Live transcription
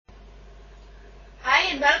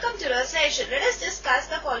and welcome to our session. Let us discuss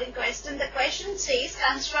the following question. The question says,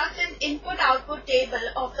 construct an input-output table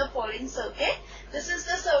of the following circuit. This is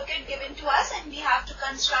the circuit given to us and we have to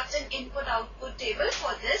construct an input-output table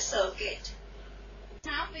for this circuit.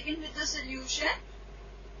 Now begin with the solution.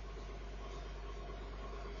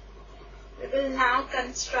 We will now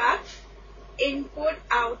construct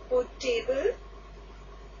input-output table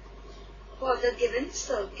for the given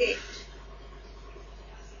circuit.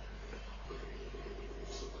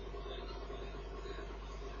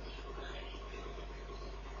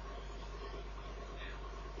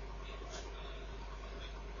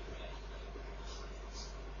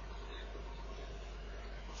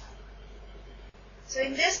 So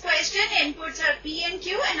in this question, inputs are P and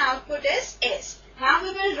Q and output is S. Now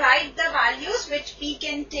we will write the values which P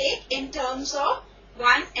can take in terms of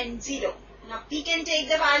 1 and 0. Now P can take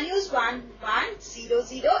the values 1, 1, 0,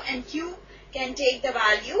 0 and Q can take the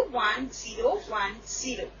value 1, 0, 1,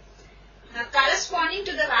 0. Now corresponding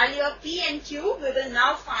to the value of P and Q, we will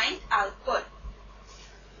now find output.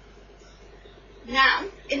 Now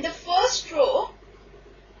in the first row,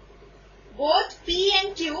 both P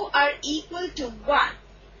and Q are equal to 1.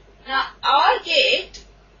 Now NOT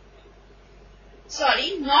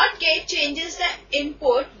gate changes the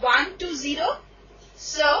input 1 to 0.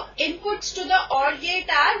 So inputs to the OR gate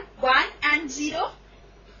are 1 and 0.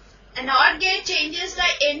 And OR gate changes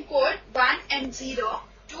the input 1 and 0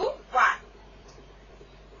 to 1.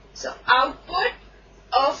 So output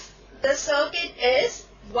of the circuit is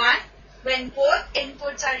 1 when both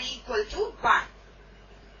inputs are equal to 1.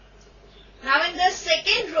 Now in the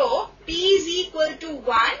second row, P is equal to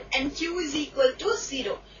 1 and Q is equal to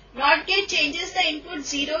 0. NOT gate changes the input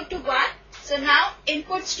 0 to 1. So now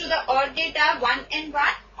inputs to the OR gate are 1 and 1.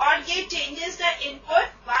 OR gate changes the input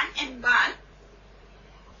 1 and 1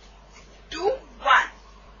 to 1.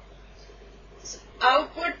 So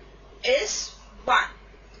output is 1.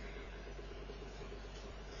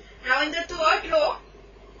 Now in the third row,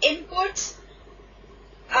 inputs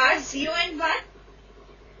are 0 and 1.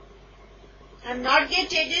 And NOT gate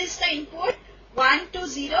changes the input 1 to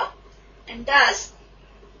 0 and thus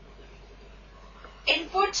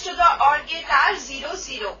inputs to the OR gate are 0,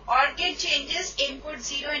 0. OR gate changes input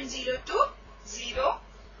 0 and 0 to 0.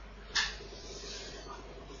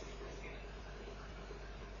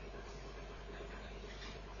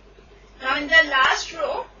 Now in the last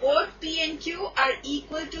row, both P and Q are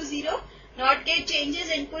equal to 0. NOT gate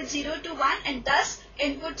changes input 0 to 1 and thus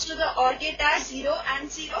inputs to the OR gate are 0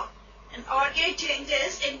 and 0. And OR gate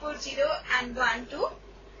changes input 0 and 1 to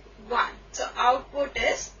 1. So output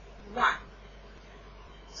is 1.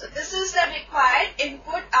 So this is the required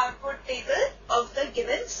input-output table of the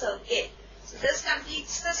given circuit. So this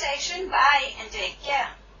completes the session. Bye and take care.